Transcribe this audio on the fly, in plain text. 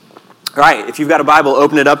All right, if you've got a Bible,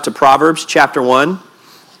 open it up to Proverbs chapter 1.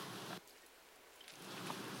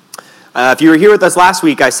 If you were here with us last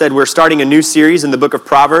week, I said we're starting a new series in the book of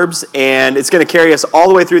Proverbs, and it's going to carry us all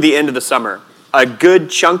the way through the end of the summer. A good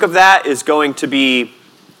chunk of that is going to be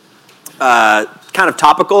kind of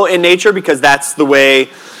topical in nature because that's the way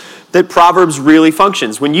that Proverbs really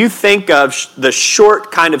functions. When you think of the short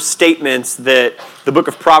kind of statements that the book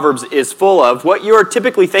of Proverbs is full of, what you're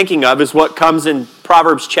typically thinking of is what comes in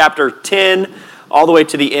Proverbs chapter 10 all the way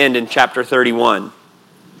to the end in chapter 31.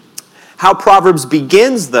 How Proverbs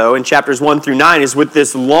begins, though, in chapters 1 through 9 is with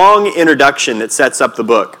this long introduction that sets up the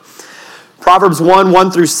book. Proverbs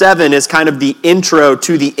 1 through 7 is kind of the intro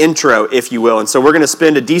to the intro, if you will. And so we're going to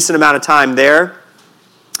spend a decent amount of time there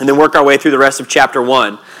and then work our way through the rest of chapter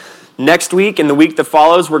 1. Next week and the week that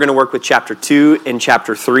follows, we're going to work with chapter 2 and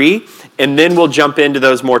chapter 3, and then we'll jump into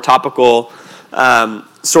those more topical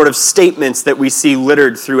sort of statements that we see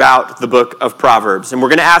littered throughout the book of Proverbs. And we're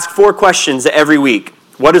going to ask 4 questions every week.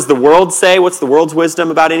 What does the world say? What's the world's wisdom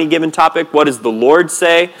about any given topic? What does the Lord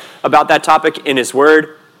say about that topic in His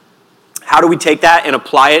Word? How do we take that and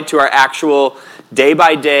apply it to our actual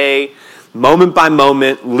day-by-day,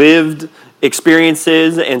 moment-by-moment, lived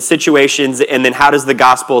experiences and situations, and then how does the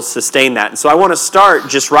gospel sustain that? And so I want to start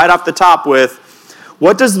just right off the top with,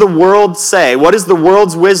 what does the world say? What is the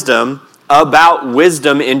world's wisdom about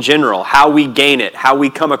wisdom in general? How we gain it, how we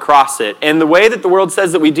come across it. And the way that the world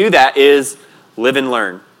says that we do that is live and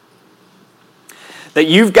learn. That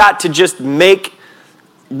you've got to just make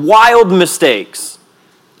wild mistakes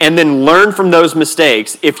and then learn from those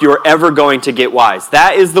mistakes if you're ever going to get wise.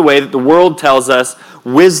 That is the way that the world tells us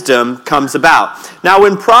wisdom comes about. Now,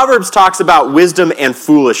 when Proverbs talks about wisdom and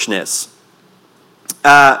foolishness,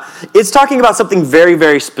 it's talking about something very,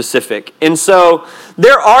 very specific. And so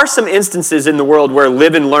there are some instances in the world where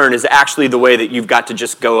live and learn is actually the way that you've got to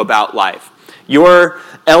just go about life. Your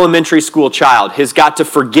elementary school child has got to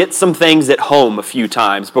forget some things at home a few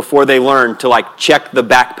times before they learn to check the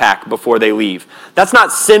backpack before they leave. That's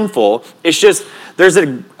not sinful. It's just there's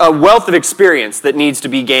a wealth of experience that needs to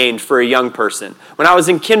be gained for a young person. When I was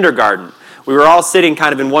in kindergarten, we were all sitting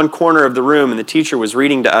kind of in one corner of the room, and the teacher was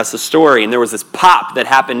reading to us a story, and there was this pop that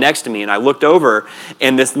happened next to me, and I looked over,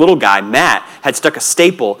 and this little guy, Matt, had stuck a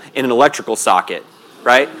staple in an electrical socket,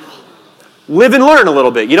 right? Live and learn a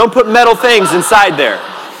little bit. You don't put metal things inside there.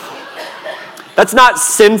 That's not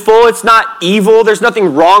sinful. It's not evil. There's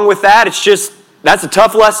nothing wrong with that. It's just, that's a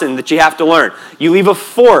tough lesson that you have to learn. You leave a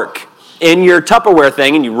fork in your Tupperware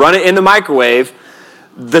thing and you run it in the microwave,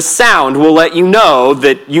 the sound will let you know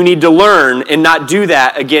that you need to learn and not do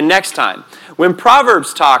that again next time. When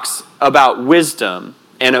Proverbs talks about wisdom,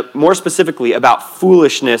 and more specifically about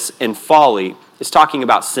foolishness and folly, it's talking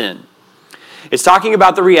about sin. It's talking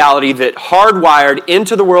about the reality that hardwired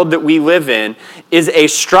into the world that we live in is a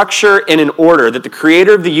structure and an order that the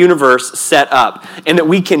creator of the universe set up, and that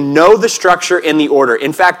we can know the structure and the order.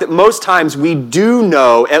 In fact, that most times we do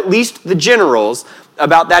know at least the generals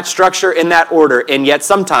about that structure and that order, and yet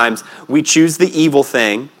sometimes we choose the evil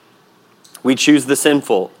thing, we choose the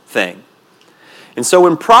sinful thing. And so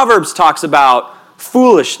when Proverbs talks about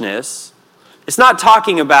foolishness, it's not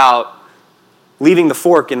talking about leaving the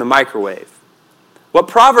fork in the microwave. What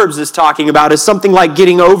Proverbs is talking about is something like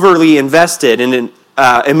getting overly invested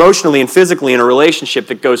emotionally and physically in a relationship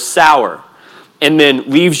that goes sour and then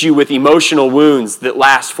leaves you with emotional wounds that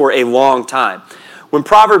last for a long time. When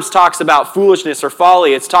Proverbs talks about foolishness or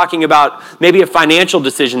folly, it's talking about maybe a financial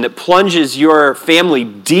decision that plunges your family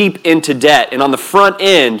deep into debt, and on the front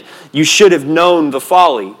end, you should have known the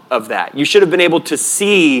folly of that. You should have been able to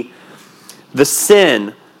see the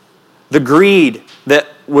sin, the greed that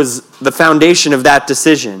was the foundation of that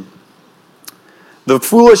decision. The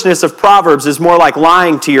foolishness of Proverbs is more like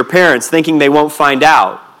lying to your parents, thinking they won't find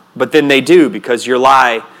out, but then they do because your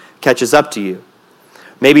lie catches up to you.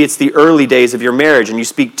 Maybe it's the early days of your marriage and you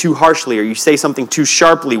speak too harshly or you say something too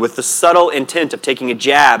sharply with the subtle intent of taking a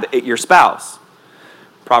jab at your spouse.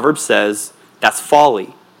 Proverbs says that's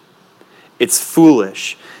folly. It's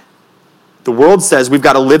foolish. The world says we've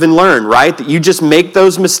got to live and learn, right? That you just make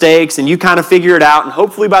those mistakes and you kind of figure it out, and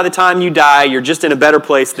hopefully by the time you die, you're just in a better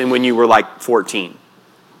place than when you were 14.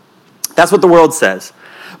 That's what the world says.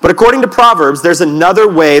 But according to Proverbs, there's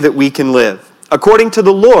another way that we can live. According to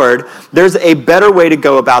the Lord, there's a better way to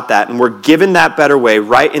go about that, and we're given that better way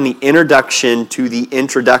right in the introduction to the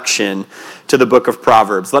introduction to the book of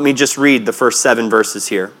Proverbs. Let me just read the first 7 verses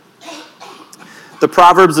here. The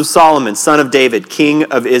Proverbs of Solomon, son of David, king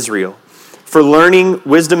of Israel, for learning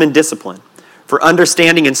wisdom and discipline, for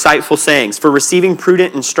understanding insightful sayings, for receiving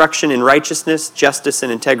prudent instruction in righteousness, justice,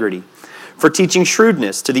 and integrity, for teaching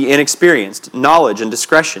shrewdness to the inexperienced, knowledge and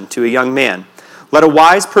discretion to a young man. Let a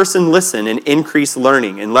wise person listen and increase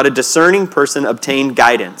learning, and let a discerning person obtain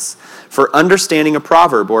guidance. For understanding a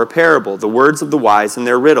proverb or a parable, the words of the wise and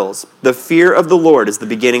their riddles. The fear of the Lord is the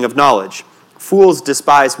beginning of knowledge. Fools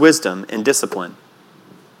despise wisdom and discipline.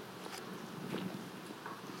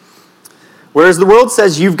 Whereas the world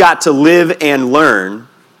says you've got to live and learn,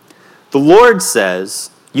 the Lord says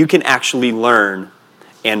you can actually learn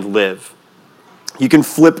and live. You can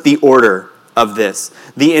flip the order of this.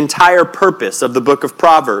 The entire purpose of the book of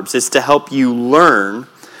Proverbs is to help you learn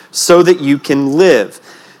so that you can live.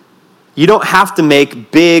 You don't have to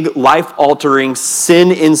make big, life-altering,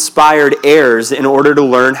 sin-inspired errors in order to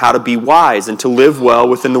learn how to be wise and to live well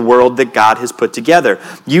within the world that God has put together.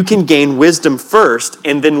 You can gain wisdom first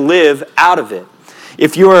and then live out of it.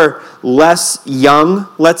 If you're less young,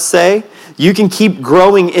 let's say, you can keep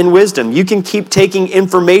growing in wisdom. You can keep taking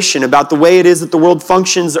information about the way it is that the world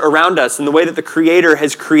functions around us and the way that the Creator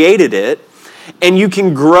has created it, and you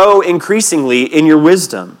can grow increasingly in your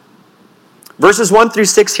wisdom. Verses 1 through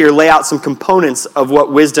 6 here lay out some components of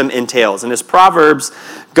what wisdom entails. And as Proverbs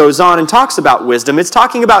goes on and talks about wisdom, it's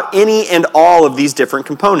talking about any and all of these different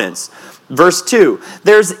components. Verse 2,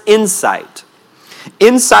 there's insight.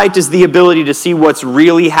 Insight is the ability to see what's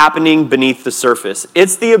really happening beneath the surface.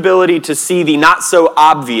 It's the ability to see the not so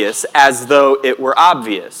obvious as though it were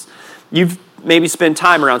obvious. You've maybe spent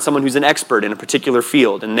time around someone who's an expert in a particular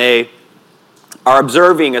field, and they are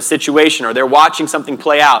observing a situation or they're watching something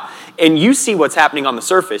play out, and you see what's happening on the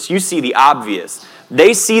surface. You see the obvious.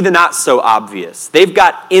 They see the not so obvious. They've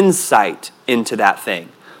got insight into that thing.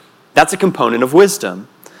 That's a component of wisdom.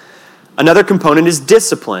 Another component is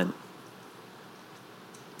discipline.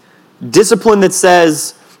 Discipline that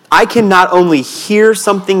says, I can not only hear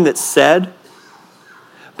something that's said,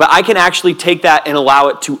 but I can actually take that and allow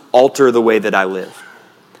it to alter the way that I live.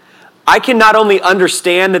 I can not only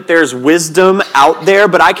understand that there's wisdom out there,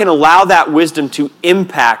 but I can allow that wisdom to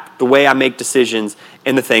impact the way I make decisions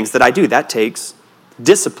and the things that I do. That takes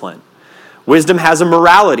discipline. Wisdom has a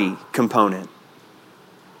morality component.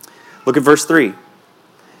 Look at verse 3.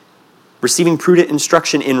 Receiving prudent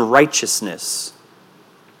instruction in righteousness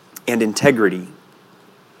and integrity.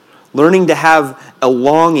 Learning to have a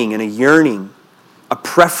longing and a yearning, a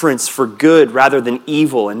preference for good rather than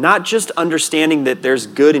evil, and not just understanding that there's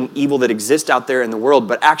good and evil that exist out there in the world,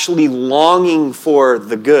 but actually longing for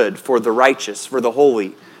the good, for the righteous, for the holy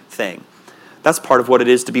thing. That's part of what it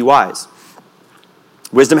is to be wise.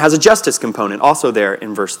 Wisdom has a justice component, also there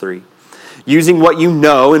in verse 3. Using what you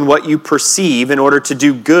know and what you perceive in order to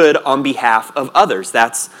do good on behalf of others.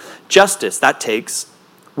 That's justice. That takes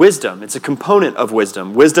wisdom. It's a component of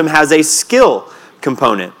wisdom. Wisdom has a skill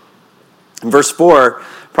component. In verse 4,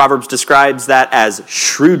 Proverbs describes that as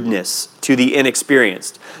shrewdness to the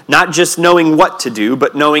inexperienced. Not just knowing what to do,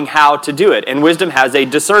 but knowing how to do it. And wisdom has a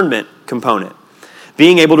discernment component.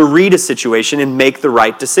 Being able to read a situation and make the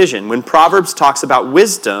right decision. When Proverbs talks about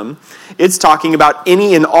wisdom, it's talking about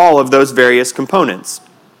any and all of those various components.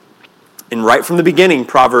 And right from the beginning,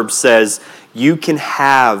 Proverbs says, you can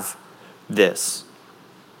have this.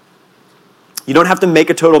 You don't have to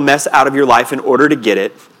make a total mess out of your life in order to get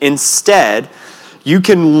it. Instead, you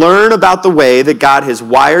can learn about the way that God has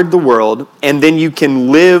wired the world, and then you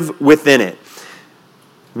can live within it.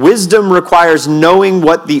 Wisdom requires knowing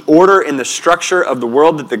what the order and the structure of the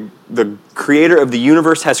world that the creator of the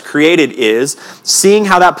universe has created is, seeing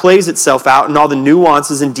how that plays itself out in all the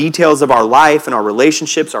nuances and details of our life and our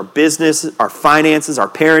relationships, our business, our finances, our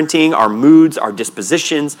parenting, our moods, our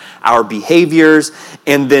dispositions, our behaviors,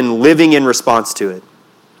 and then living in response to it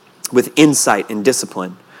with insight and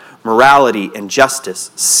discipline, morality and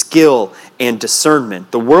justice, skill and discernment.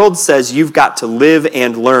 The world says you've got to live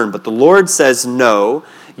and learn, but the Lord says no.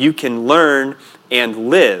 You can learn and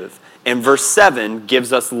live. And verse 7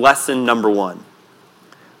 gives us lesson number 1.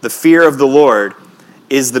 The fear of the Lord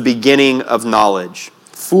is the beginning of knowledge.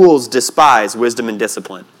 Fools despise wisdom and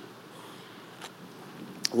discipline.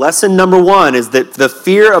 Lesson number 1 is that the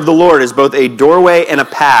fear of the Lord is both a doorway and a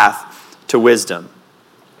path to wisdom.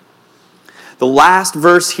 The last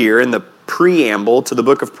verse here in the preamble to the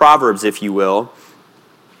book of Proverbs, if you will,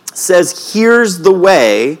 says, here's the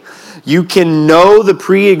way you can know the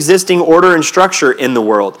pre-existing order and structure in the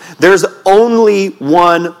world. There's only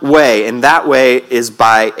one way, and that way is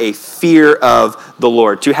by a fear of the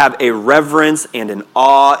Lord, to have a reverence and an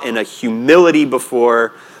awe and a humility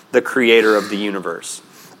before the creator of the universe.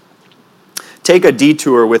 Take a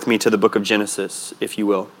detour with me to the book of Genesis, if you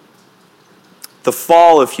will. The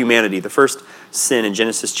fall of humanity, the first sin in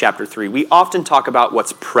Genesis chapter 3, we often talk about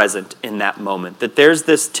what's present in that moment, that there's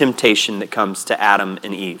this temptation that comes to Adam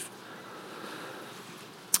and Eve,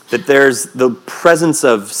 that there's the presence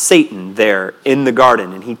of Satan there in the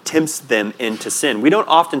garden, and he tempts them into sin. We don't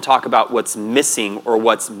often talk about what's missing or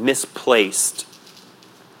what's misplaced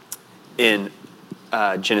in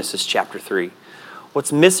Genesis chapter 3.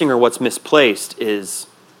 What's missing or what's misplaced is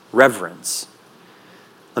reverence.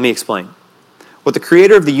 Let me explain. What the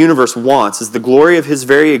creator of the universe wants is the glory of his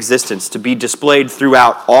very existence to be displayed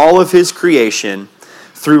throughout all of his creation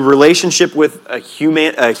through relationship with a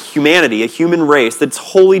humanity, a human race that's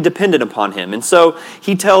wholly dependent upon him. And so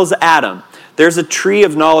he tells Adam, there's a tree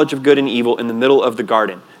of knowledge of good and evil in the middle of the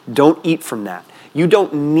garden. Don't eat from that. You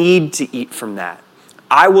don't need to eat from that.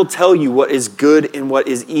 I will tell you what is good and what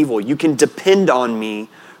is evil. You can depend on me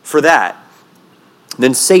for that.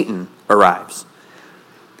 Then Satan arrives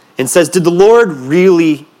and says, did the Lord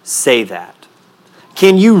really say that?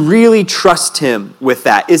 Can you really trust him with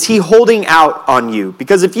that? Is he holding out on you?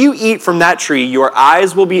 Because if you eat from that tree, your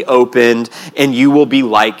eyes will be opened and you will be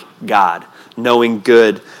like God, knowing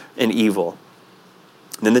good and evil.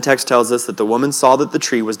 And then the text tells us that the woman saw that the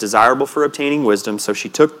tree was desirable for obtaining wisdom, so she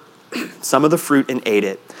took some of the fruit and ate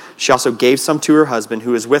it. She also gave some to her husband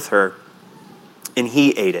who was with her, and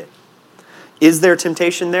he ate it. Is there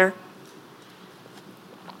temptation there?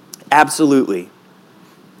 Absolutely.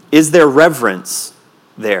 Is there reverence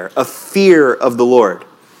there? A fear of the Lord?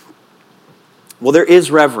 Well, there is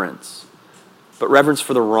reverence, but reverence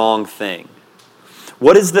for the wrong thing.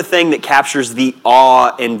 What is the thing that captures the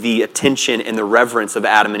awe and the attention and the reverence of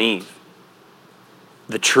Adam and Eve?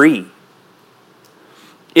 The tree.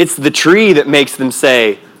 It's the tree that makes them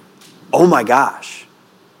say, oh my gosh,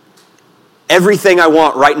 everything I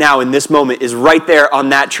want right now in this moment is right there on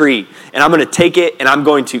that tree. And I'm going to take it and I'm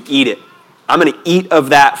going to eat it. I'm going to eat of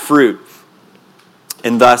that fruit.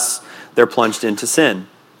 And thus, they're plunged into sin.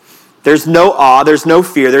 There's no awe, there's no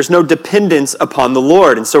fear, there's no dependence upon the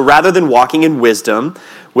Lord. And so rather than walking in wisdom,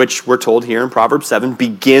 which we're told here in Proverbs 7,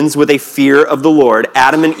 begins with a fear of the Lord,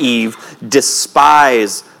 Adam and Eve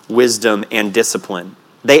despise wisdom and discipline.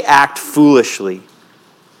 They act foolishly.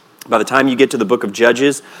 By the time you get to the book of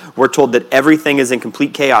Judges, we're told that everything is in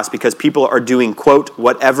complete chaos because people are doing, quote,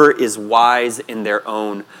 whatever is wise in their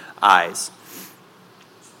own eyes.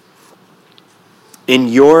 In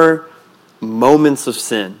your moments of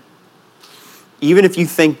sin, even if you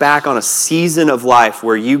think back on a season of life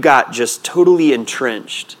where you got just totally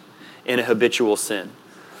entrenched in a habitual sin,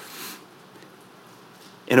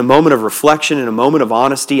 in a moment of reflection, in a moment of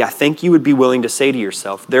honesty, I think you would be willing to say to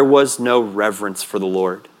yourself, there was no reverence for the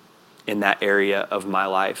Lord in that area of my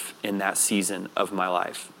life, in that season of my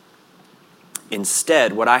life.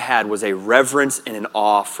 Instead, what I had was a reverence and an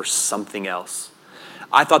awe for something else.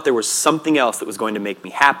 I thought there was something else that was going to make me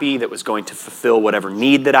happy, that was going to fulfill whatever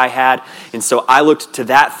need that I had. And so I looked to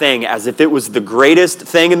that thing as if it was the greatest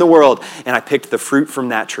thing in the world, and I picked the fruit from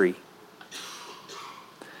that tree.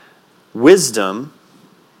 Wisdom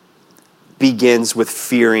begins with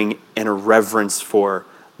fearing and a reverence for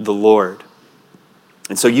the Lord.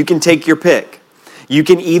 And so you can take your pick. You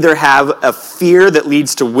can either have a fear that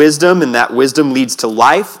leads to wisdom and that wisdom leads to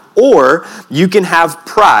life, or you can have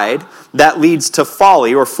pride that leads to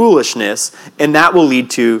folly or foolishness, and that will lead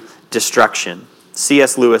to destruction.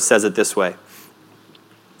 C.S. Lewis says it this way: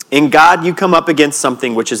 in God you come up against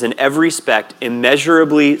something which is in every respect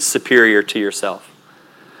immeasurably superior to yourself.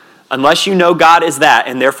 Unless you know God as that,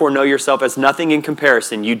 and therefore know yourself as nothing in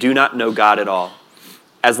comparison, you do not know God at all.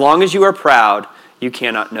 As long as you are proud, you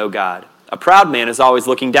cannot know God. A proud man is always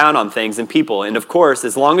looking down on things and people, and of course,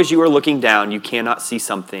 as long as you are looking down, you cannot see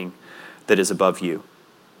something that is above you.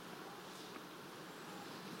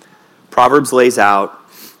 Proverbs lays out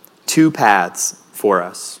two paths for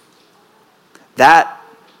us. That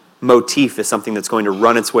motif is something that's going to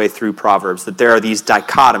run its way through Proverbs, that there are these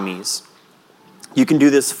dichotomies. You can do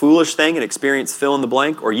this foolish thing and experience fill in the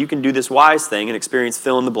blank, or you can do this wise thing and experience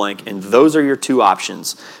fill in the blank, and those are your two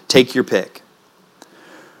options. Take your pick.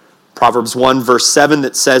 Proverbs 1 verse 7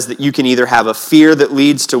 that says that you can either have a fear that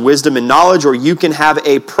leads to wisdom and knowledge, or you can have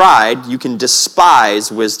a pride, you can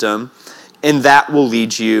despise wisdom, and that will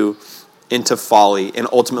lead you into folly and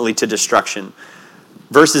ultimately to destruction.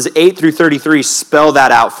 Verses 8 through 33 spell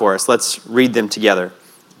that out for us. Let's read them together.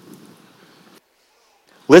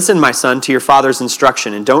 Listen, my son, to your father's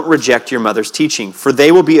instruction, and don't reject your mother's teaching, for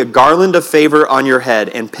they will be a garland of favor on your head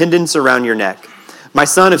and pendants around your neck. My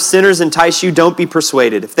son, if sinners entice you, don't be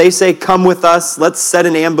persuaded. If they say, come with us, let's set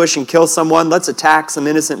an ambush and kill someone, let's attack some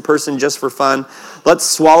innocent person just for fun, let's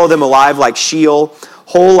swallow them alive like Sheol,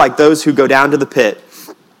 whole like those who go down to the pit.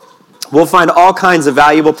 We'll find all kinds of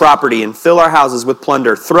valuable property and fill our houses with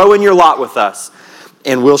plunder. Throw in your lot with us,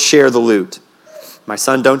 and we'll share the loot. My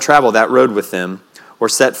son, don't travel that road with them or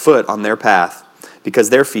set foot on their path, because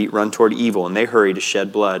their feet run toward evil and they hurry to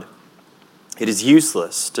shed blood. It is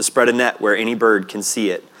useless to spread a net where any bird can see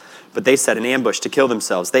it, but they set an ambush to kill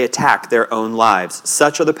themselves. They attack their own lives.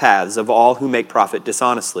 Such are the paths of all who make profit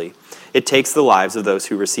dishonestly. It takes the lives of those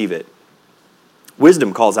who receive it.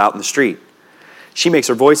 Wisdom calls out in the street. She makes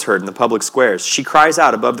her voice heard in the public squares. She cries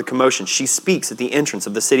out above the commotion. She speaks at the entrance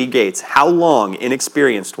of the city gates. How long,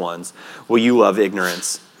 inexperienced ones, will you love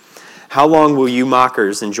ignorance? How long will you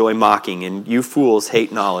mockers enjoy mocking, and you fools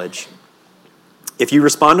hate knowledge? If you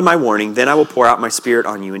respond to my warning, then I will pour out my spirit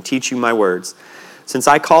on you and teach you my words. Since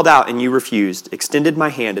I called out and you refused, extended my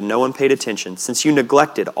hand and no one paid attention, since you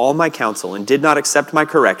neglected all my counsel and did not accept my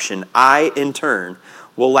correction, I, in turn,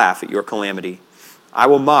 will laugh at your calamity. I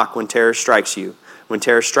will mock when terror strikes you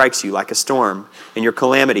like a storm, and your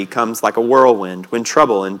calamity comes like a whirlwind, when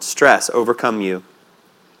trouble and stress overcome you.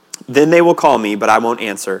 Then they will call me, but I won't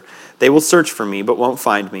answer. They will search for me, but won't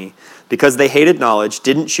find me. Because they hated knowledge,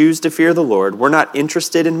 didn't choose to fear the Lord, were not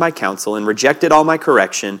interested in my counsel, and rejected all my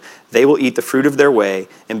correction, they will eat the fruit of their way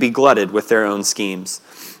and be glutted with their own schemes.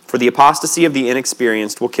 For the apostasy of the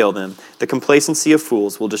inexperienced will kill them. The complacency of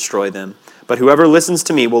fools will destroy them. But whoever listens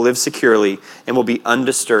to me will live securely and will be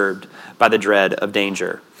undisturbed by the dread of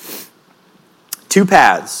danger. Two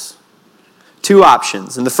paths, two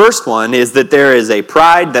options. And the first one is that there is a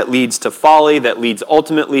pride that leads to folly, that leads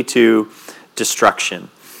ultimately to destruction.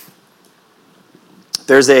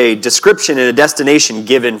 There's a description and a destination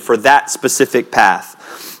given for that specific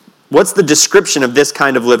path. What's the description of this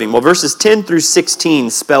kind of living? Well, verses 10 through 16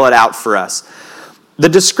 spell it out for us. The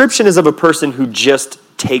description is of a person who just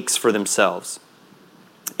takes for themselves.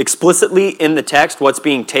 Explicitly in the text, what's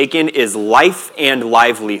being taken is life and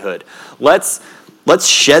livelihood. Let's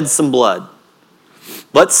shed some blood.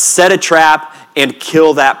 Let's set a trap and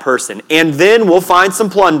kill that person. And then we'll find some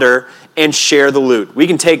plunder and share the loot. We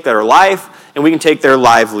can take their life and we can take their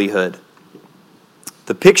livelihood.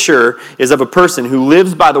 The picture is of a person who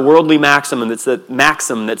lives by the worldly maxim that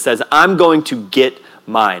says, I'm going to get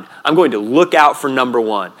mine. I'm going to look out for number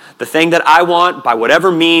one. The thing that I want, by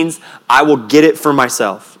whatever means, I will get it for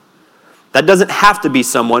myself. That doesn't have to be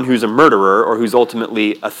someone who's a murderer or who's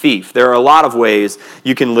ultimately a thief. There are a lot of ways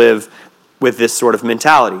you can live with this sort of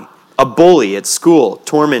mentality. A bully at school,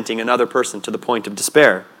 tormenting another person to the point of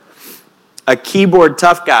despair. A keyboard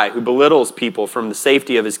tough guy who belittles people from the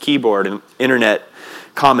safety of his keyboard in internet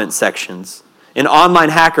comment sections. An online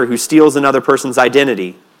hacker who steals another person's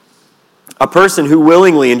identity. A person who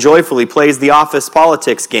willingly and joyfully plays the office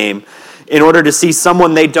politics game in order to see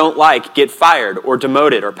someone they don't like get fired or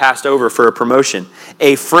demoted or passed over for a promotion.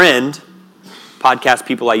 A friend, podcast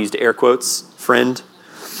people I used air quotes, friend,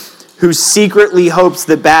 who secretly hopes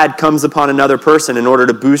that bad comes upon another person in order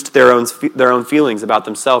to boost their own feelings about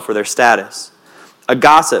themselves or their status. A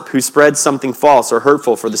gossip who spreads something false or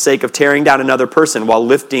hurtful for the sake of tearing down another person while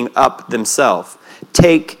lifting up themselves.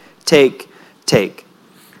 Take.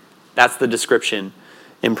 That's the description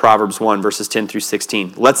in Proverbs 1, verses 10 through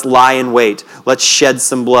 16. Let's lie in wait. Let's shed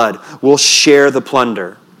some blood. We'll share the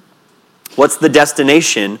plunder. What's the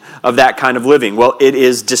destination of that kind of living? Well, it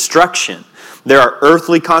is destruction. There are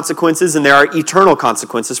earthly consequences and there are eternal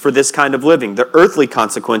consequences for this kind of living. The earthly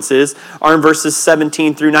consequences are in verses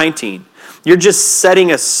 17 through 19. You're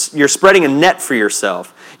spreading a net for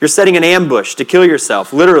yourself. You're setting an ambush to kill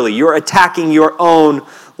yourself. Literally, you're attacking your own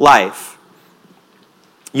life.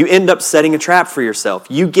 You end up setting a trap for yourself.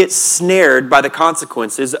 You get snared by the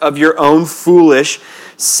consequences of your own foolish,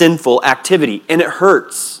 sinful activity. And it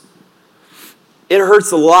hurts. It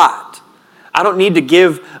hurts a lot. I don't need to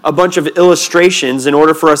give a bunch of illustrations in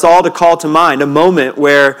order for us all to call to mind a moment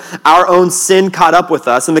where our own sin caught up with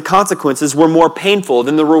us and the consequences were more painful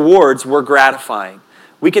than the rewards were gratifying.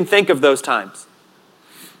 We can think of those times.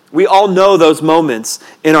 We all know those moments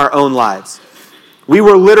in our own lives. We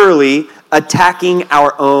were literally attacking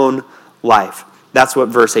our own life. That's what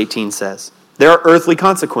verse 18 says. There are earthly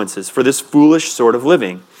consequences for this foolish sort of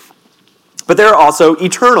living. But there are also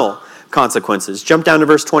eternal consequences. Jump down to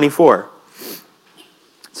verse 24.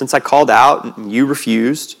 Since I called out and you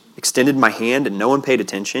refused, extended my hand and no one paid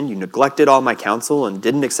attention, you neglected all my counsel and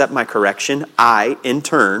didn't accept my correction, I, in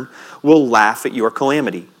turn, will laugh at your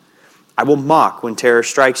calamity. I will mock when terror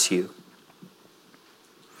strikes you.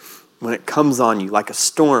 When it comes on you like a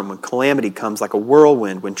storm, when calamity comes like a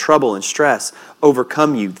whirlwind, when trouble and stress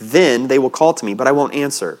overcome you, then they will call to me, but I won't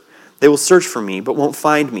answer. They will search for me, but won't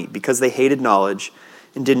find me, because they hated knowledge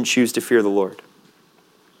and didn't choose to fear the Lord.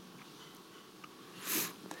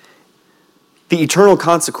 The eternal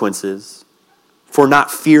consequences for not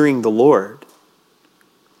fearing the Lord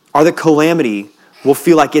are that calamity will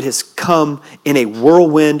feel like it has come in a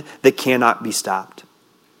whirlwind that cannot be stopped.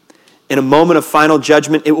 In a moment of final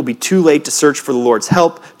judgment, it will be too late to search for the Lord's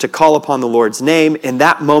help, to call upon the Lord's name. In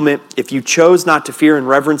that moment, if you chose not to fear and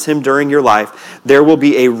reverence him during your life, there will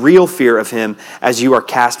be a real fear of him as you are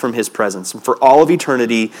cast from his presence. And for all of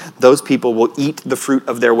eternity, those people will eat the fruit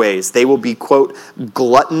of their ways. They will be, quote,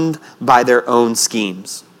 gluttoned by their own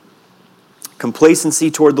schemes.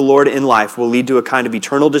 Complacency toward the Lord in life will lead to a kind of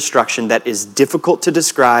eternal destruction that is difficult to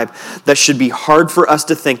describe, that should be hard for us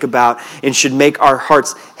to think about, and should make our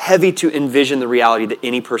hearts heavy to envision the reality that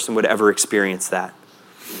any person would ever experience that.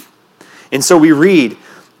 And so we read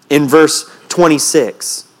in verse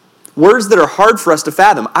 26, words that are hard for us to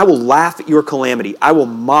fathom. I will laugh at your calamity. I will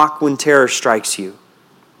mock when terror strikes you.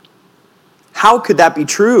 How could that be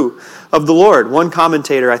true of the Lord? One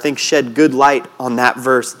commentator, I think, shed good light on that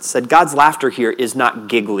verse and said, God's laughter here is not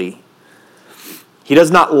giggly. He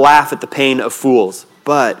does not laugh at the pain of fools,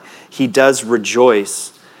 but he does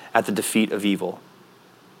rejoice at the defeat of evil.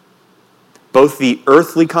 Both the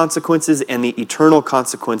earthly consequences and the eternal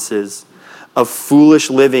consequences of foolish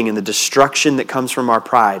living and the destruction that comes from our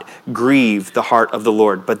pride grieve the heart of the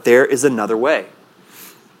Lord. But there is another way.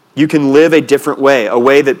 You can live a different way, a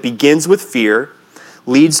way that begins with fear,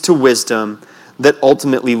 leads to wisdom, that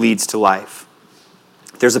ultimately leads to life.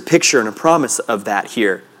 There's a picture and a promise of that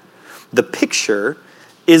here. The picture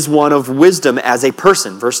is one of wisdom as a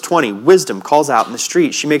person. Verse 20, wisdom calls out in the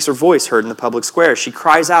street. She makes her voice heard in the public square. She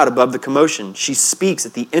cries out above the commotion. She speaks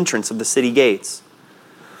at the entrance of the city gates.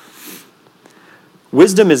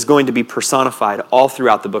 Wisdom is going to be personified all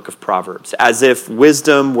throughout the book of Proverbs, as if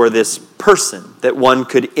wisdom were this person that one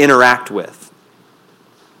could interact with.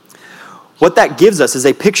 What that gives us is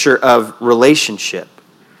a picture of relationship.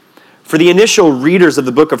 For the initial readers of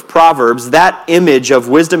the book of Proverbs, that image of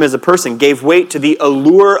wisdom as a person gave weight to the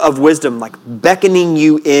allure of wisdom, like beckoning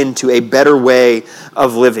you into a better way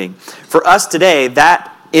of living. For us today,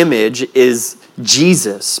 that image is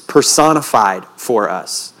Jesus personified for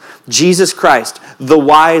us. Jesus Christ, the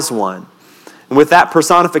wise one. And with that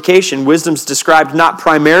personification, wisdom's described not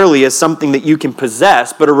primarily as something that you can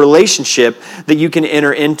possess, but a relationship that you can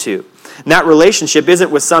enter into. And that relationship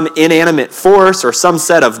isn't with some inanimate force or some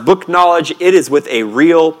set of book knowledge. It is with a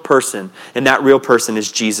real person, and that real person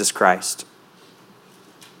is Jesus Christ.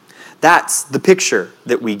 That's the picture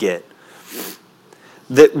that we get.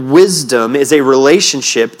 That wisdom is a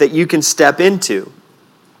relationship that you can step into.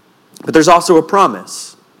 But there's also a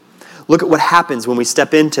promise. Look at what happens when we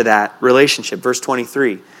step into that relationship. Verse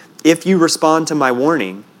 23, if you respond to my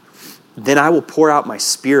warning, then I will pour out my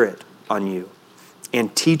spirit on you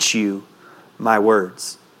and teach you my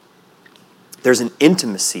words. There's an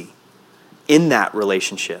intimacy in that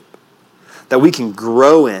relationship that we can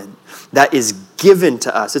grow in, that is given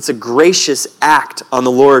to us. It's a gracious act on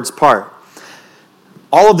the Lord's part.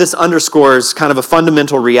 All of this underscores kind of a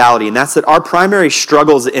fundamental reality, and that's that our primary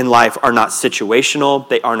struggles in life are not situational,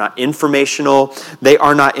 they are not informational, they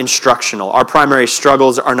are not instructional. Our primary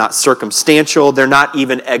struggles are not circumstantial, they're not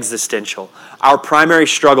even existential. Our primary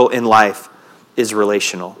struggle in life is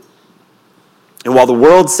relational. And while the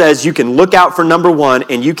world says you can look out for number one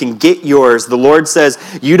and you can get yours, the Lord says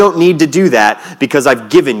you don't need to do that because I've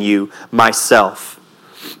given you myself.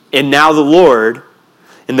 And now the Lord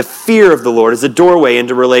and the fear of the Lord is a doorway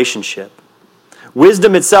into relationship.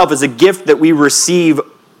 Wisdom itself is a gift that we receive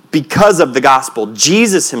because of the gospel.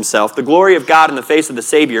 Jesus himself, the glory of God in the face of the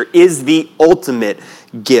Savior, is the ultimate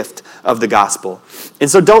gift of the gospel. And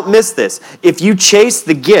so don't miss this. If you chase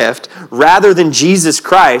the gift rather than Jesus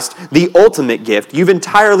Christ, the ultimate gift, you've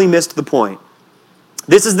entirely missed the point.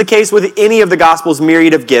 This is the case with any of the gospel's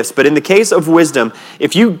myriad of gifts, but in the case of wisdom,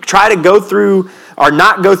 if you try to go through or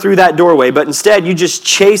not go through that doorway, but instead you just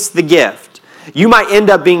chase the gift, you might end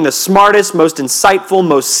up being the smartest, most insightful,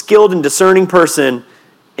 most skilled and discerning person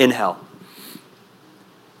in hell.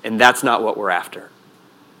 And that's not what we're after.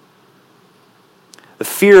 The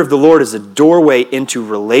fear of the Lord is a doorway into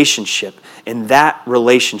relationship, and that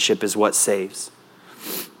relationship is what saves.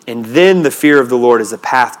 And then the fear of the Lord is a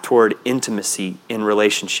path toward intimacy in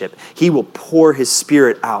relationship. He will pour his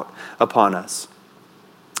Spirit out upon us.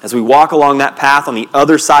 As we walk along that path on the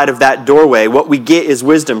other side of that doorway, what we get is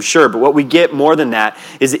wisdom, sure, but what we get more than that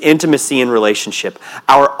is intimacy and relationship.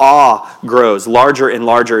 Our awe grows larger and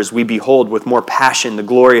larger as we behold with more passion the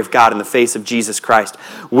glory of God in the face of Jesus Christ.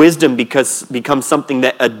 Wisdom becomes something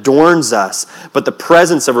that adorns us, but the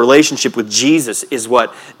presence of relationship with Jesus is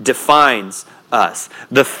what defines us.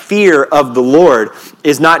 The fear of the Lord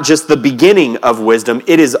is not just the beginning of wisdom,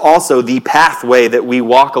 it is also the pathway that we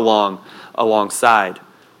walk alongside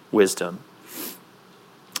wisdom.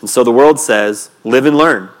 And so the world says, live and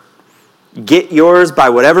learn. Get yours by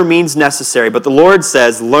whatever means necessary. But the Lord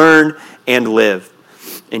says, learn and live.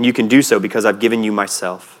 And you can do so because I've given you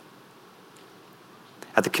myself.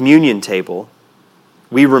 At the communion table,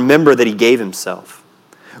 we remember that he gave himself.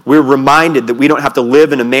 We're reminded that we don't have to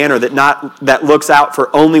live in a manner that looks out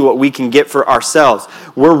for only what we can get for ourselves.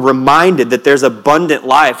 We're reminded that there's abundant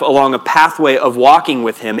life along a pathway of walking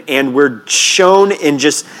with him, and we're shown in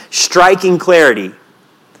just striking clarity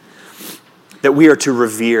that we are to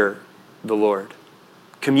revere the Lord.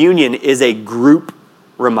 Communion is a group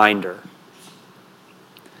reminder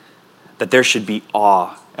that there should be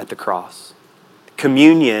awe at the cross.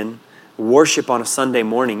 Communion, worship on a Sunday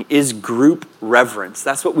morning, is group reverence.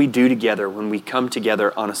 That's what we do together when we come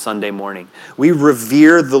together on a Sunday morning. We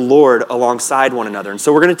revere the Lord alongside one another. And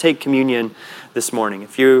so we're going to take communion this morning.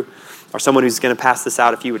 If you are someone who's going to pass this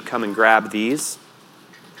out, if you would come and grab these.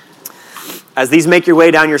 As these make your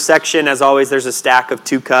way down your section, as always, there's a stack of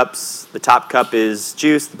 2 cups. The top cup is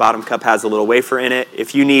juice. The bottom cup has a little wafer in it.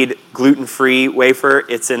 If you need gluten-free wafer,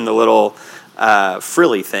 it's in the little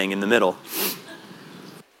frilly thing in the middle.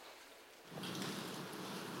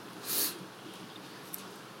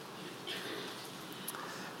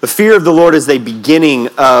 The fear of the Lord is a beginning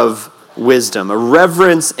of wisdom. A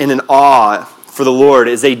reverence and an awe for the Lord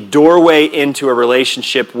is a doorway into a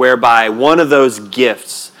relationship whereby one of those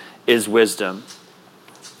gifts is wisdom.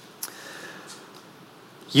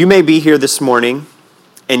 You may be here this morning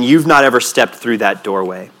and you've not ever stepped through that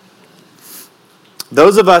doorway.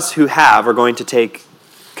 Those of us who have are going to take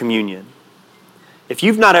communion. If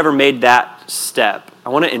you've not ever made that step, I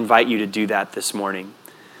want to invite you to do that this morning.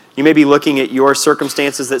 You may be looking at your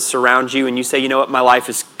circumstances that surround you and you say, you know what, my life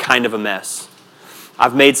is kind of a mess.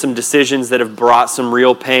 I've made some decisions that have brought some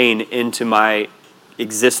real pain into my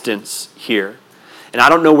existence here. And I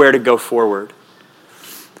don't know where to go forward.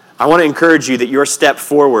 I want to encourage you that your step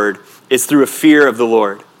forward is through a fear of the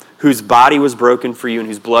Lord, whose body was broken for you and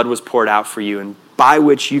whose blood was poured out for you, and by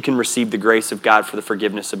which you can receive the grace of God for the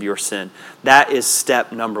forgiveness of your sin. That is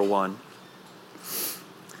step number 1.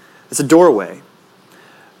 It's a doorway.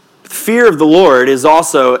 Fear of the Lord is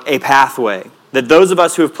also a pathway that those of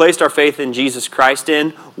us who have placed our faith in Jesus Christ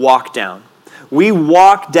in walk down. We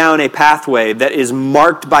walk down a pathway that is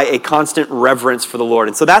marked by a constant reverence for the Lord.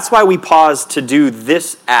 And so that's why we pause to do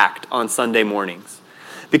this act on Sunday mornings.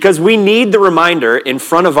 Because we need the reminder in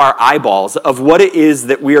front of our eyeballs of what it is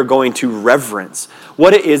that we are going to reverence,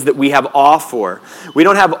 what it is that we have awe for. We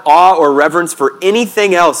don't have awe or reverence for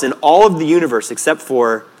anything else in all of the universe except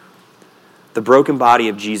for the broken body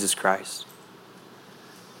of Jesus Christ,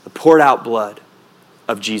 the poured out blood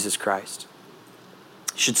of Jesus Christ.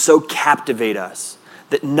 It should so captivate us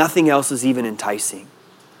that nothing else is even enticing.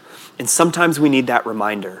 And sometimes we need that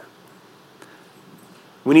reminder.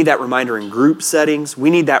 We need that reminder in group settings. We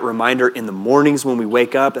need that reminder in the mornings when we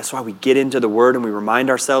wake up. That's why we get into the Word and we remind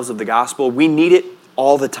ourselves of the gospel. We need it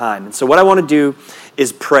all the time. And so what I want to do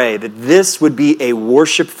is pray that this would be a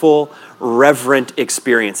worshipful, reverent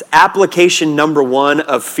experience. Application number 1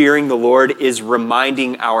 of fearing the Lord is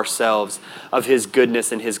reminding ourselves of his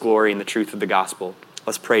goodness and his glory and the truth of the gospel.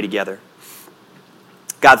 Let's pray together.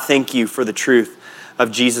 God, thank you for the truth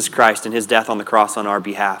of Jesus Christ and his death on the cross on our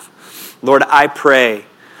behalf. Lord, I pray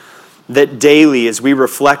that daily as we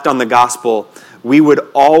reflect on the gospel, we would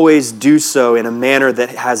always do so in a manner that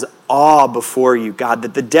has awe before you, God,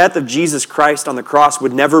 that the death of Jesus Christ on the cross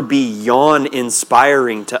would never be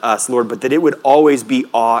yawn-inspiring to us, Lord, but that it would always be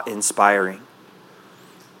awe-inspiring.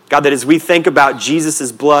 God, that as we think about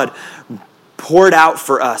Jesus' blood poured out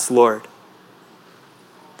for us, Lord,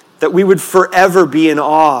 that we would forever be in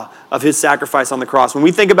awe of his sacrifice on the cross. When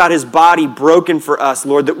we think about his body broken for us,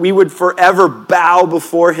 Lord, that we would forever bow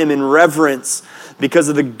before him in reverence because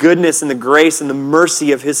of the goodness and the grace and the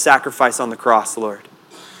mercy of his sacrifice on the cross, Lord.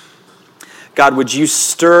 God, would you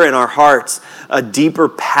stir in our hearts a deeper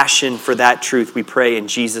passion for that truth, we pray in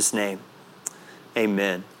Jesus' name.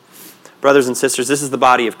 Amen. Brothers and sisters, this is the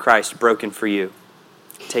body of Christ broken for you.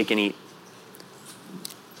 Take and eat.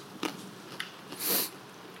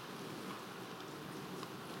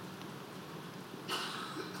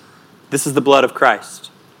 This is the blood of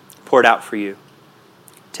Christ poured out for you.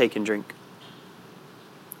 Take and drink.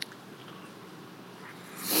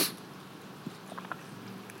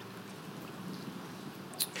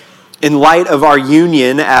 In light of our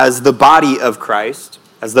union as the body of Christ,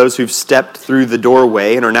 as those who've stepped through the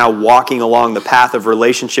doorway and are now walking along the path of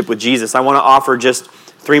relationship with Jesus, I want to offer just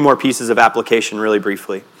 3 more pieces of application really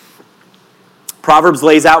briefly. Proverbs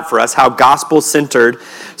lays out for us how gospel-centered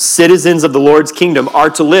citizens of the Lord's kingdom are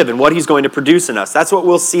to live and what he's going to produce in us. That's what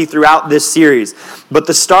we'll see throughout this series. But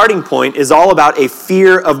the starting point is all about a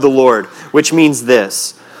fear of the Lord, which means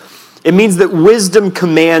this. It means that wisdom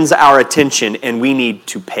commands our attention and we need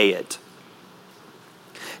to pay it.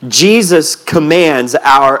 Jesus commands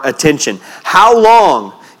our attention. How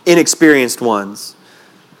long, inexperienced ones?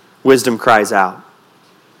 Wisdom cries out.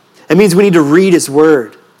 It means we need to read his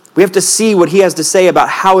word. We have to see what he has to say about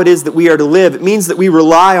how it is that we are to live. It means that we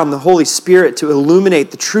rely on the Holy Spirit to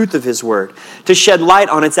illuminate the truth of his word, to shed light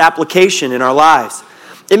on its application in our lives.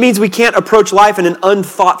 It means we can't approach life in an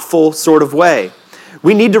unthoughtful sort of way.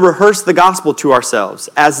 We need to rehearse the gospel to ourselves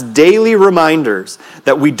as daily reminders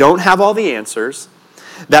that we don't have all the answers,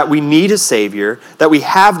 that we need a Savior, that we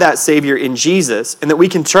have that Savior in Jesus, and that we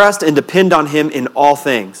can trust and depend on him in all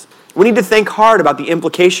things. We need to think hard about the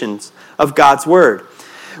implications of God's word.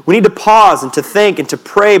 We need to pause and to think and to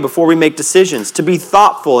pray before we make decisions, to be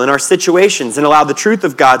thoughtful in our situations and allow the truth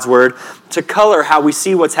of God's word to color how we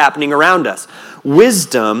see what's happening around us.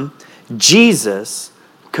 Wisdom, Jesus,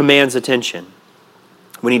 commands attention.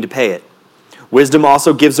 We need to pay it. Wisdom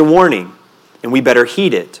also gives a warning, and we better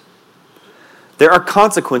heed it. There are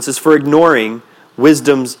consequences for ignoring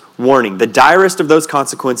wisdom's warning. The direst of those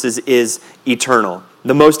consequences is eternal.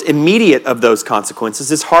 The most immediate of those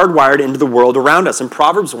consequences is hardwired into the world around us, and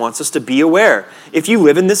Proverbs wants us to be aware. If you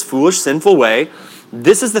live in this foolish, sinful way,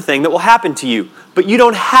 this is the thing that will happen to you. But you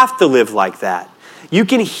don't have to live like that. You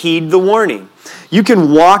can heed the warning. You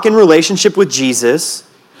can walk in relationship with Jesus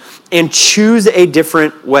and choose a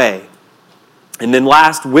different way. And then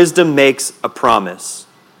last, wisdom makes a promise.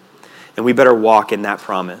 And we better walk in that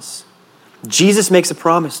promise. Jesus makes a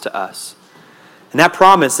promise to us. And that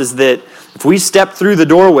promise is that if we step through the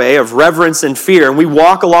doorway of reverence and fear and we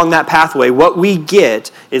walk along that pathway, what we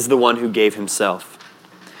get is the one who gave himself.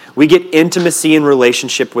 We get intimacy and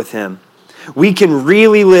relationship with him. We can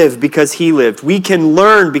really live because he lived. We can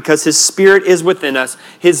learn because his Spirit is within us,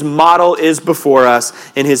 his model is before us,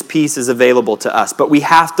 and his peace is available to us. But we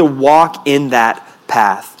have to walk in that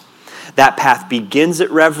path. That path begins at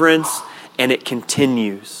reverence and it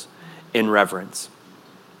continues in reverence.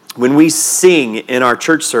 When we sing in our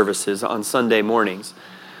church services on Sunday mornings,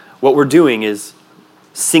 what we're doing is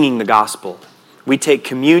singing the gospel. We take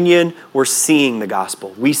communion, we're singing the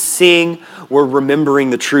gospel. We sing, we're remembering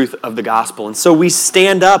the truth of the gospel. And so we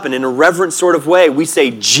stand up and in a reverent sort of way, we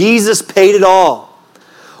say, Jesus paid it all.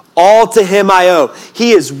 All to him I owe.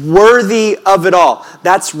 He is worthy of it all.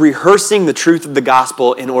 That's rehearsing the truth of the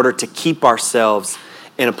gospel in order to keep ourselves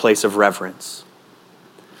in a place of reverence.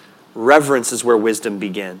 Reverence is where wisdom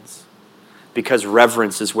begins, because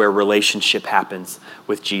reverence is where relationship happens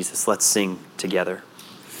with Jesus. Let's sing together.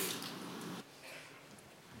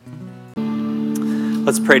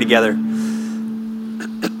 Let's pray together.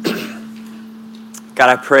 God,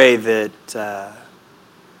 I pray that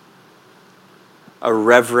a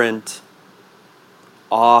reverent,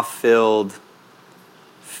 awe-filled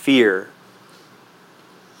fear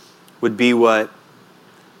would be what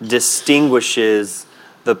distinguishes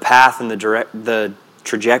the path and the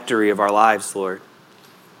trajectory of our lives, Lord.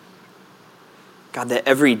 God, that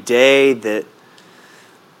every day, that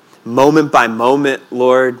moment by moment,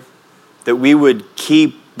 Lord, that we would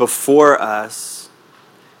keep before us,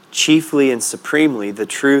 chiefly and supremely, the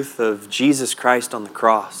truth of Jesus Christ on the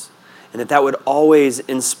cross. And that would always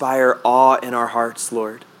inspire awe in our hearts,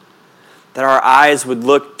 Lord. That our eyes would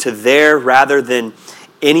look to there rather than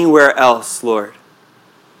anywhere else, Lord.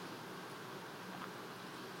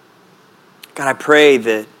 God, I pray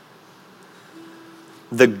that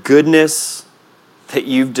the goodness that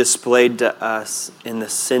you've displayed to us in the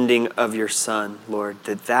sending of your Son, Lord,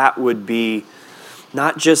 that would be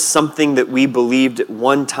not just something that we believed at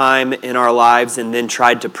one time in our lives and then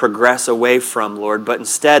tried to progress away from, Lord, but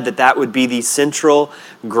instead that would be the central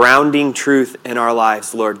grounding truth in our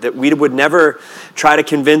lives, Lord, that we would never try to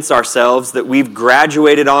convince ourselves that we've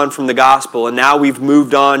graduated on from the gospel and now we've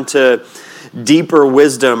moved on to deeper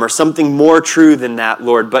wisdom or something more true than that,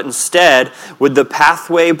 Lord. But instead, would the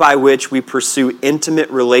pathway by which we pursue intimate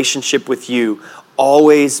relationship with you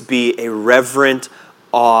always be a reverent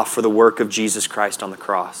awe for the work of Jesus Christ on the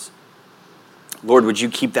cross? Lord, would you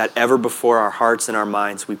keep that ever before our hearts and our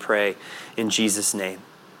minds, we pray in Jesus' name.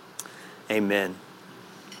 Amen.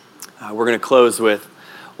 We're going to close with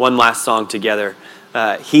one last song together.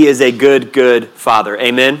 He is a good, good Father.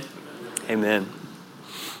 Amen. Amen.